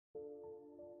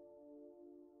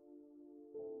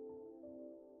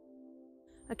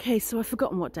Okay, so I've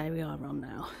forgotten what day we are on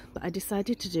now, but I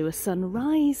decided to do a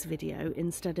sunrise video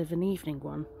instead of an evening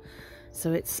one.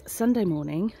 So it's Sunday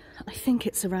morning. I think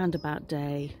it's around about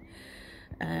day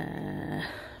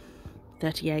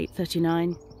 38,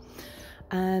 39.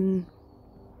 And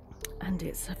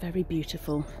it's a very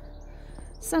beautiful,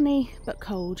 sunny but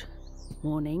cold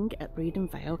morning at Bredon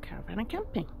Vale Caravan and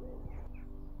Camping.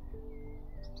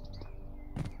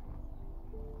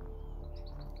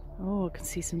 Oh, I can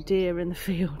see some deer in the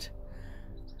field.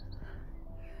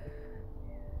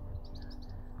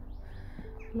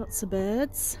 Lots of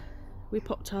birds. We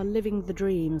popped our Living the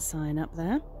Dream sign up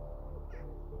there.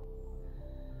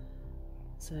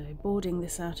 So boarding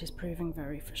this out is proving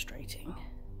very frustrating.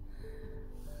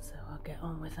 So I'll get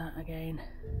on with that again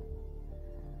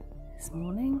this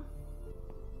morning.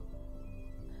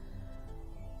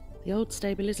 The old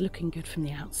stable is looking good from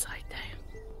the outside though.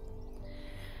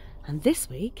 And this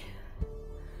week,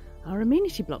 our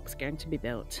amenity block's going to be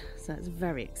built, so it's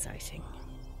very exciting.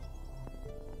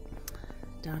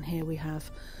 Down here we have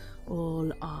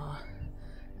all our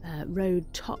road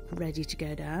top ready to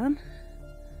go down.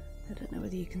 I don't know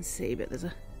whether you can see, but there's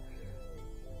a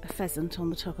pheasant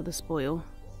on the top of the spoil.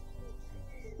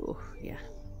 Oh, yeah.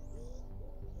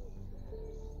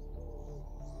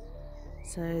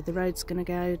 So the road's going to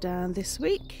go down this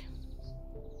week.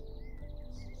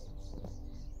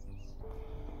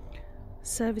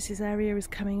 Services area is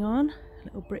coming on,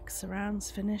 little brick surrounds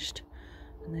finished,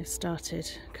 and they've started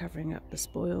covering up the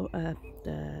spoil,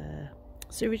 the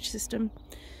sewage system,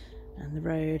 and the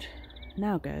road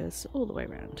now goes all the way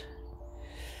around.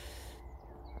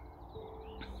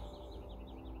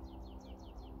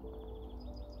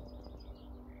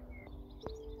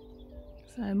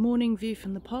 So morning view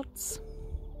from the pods.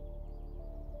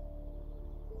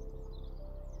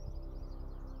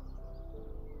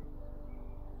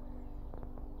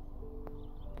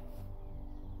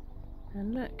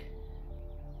 And look,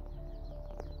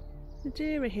 the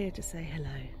deer are here to say hello.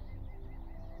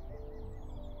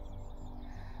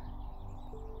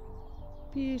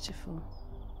 Beautiful.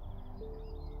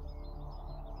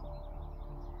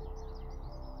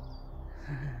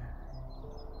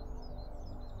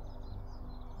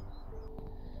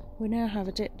 We now have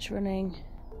a ditch running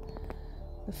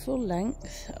the full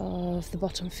length of the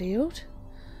bottom field,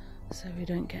 so we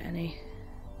don't get any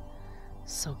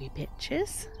soggy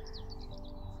pitches.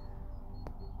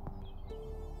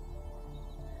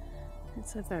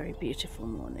 It's a very beautiful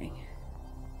morning.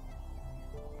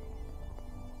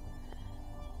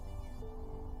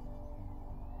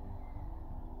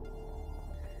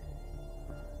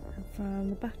 And from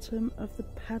the bottom of the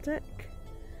paddock,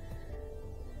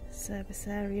 service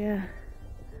area,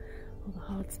 all the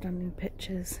hard standing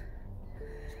pitches,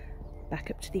 back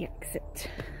up to the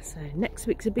exit. So next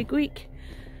week's a big week,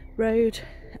 road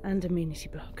and amenity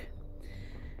block.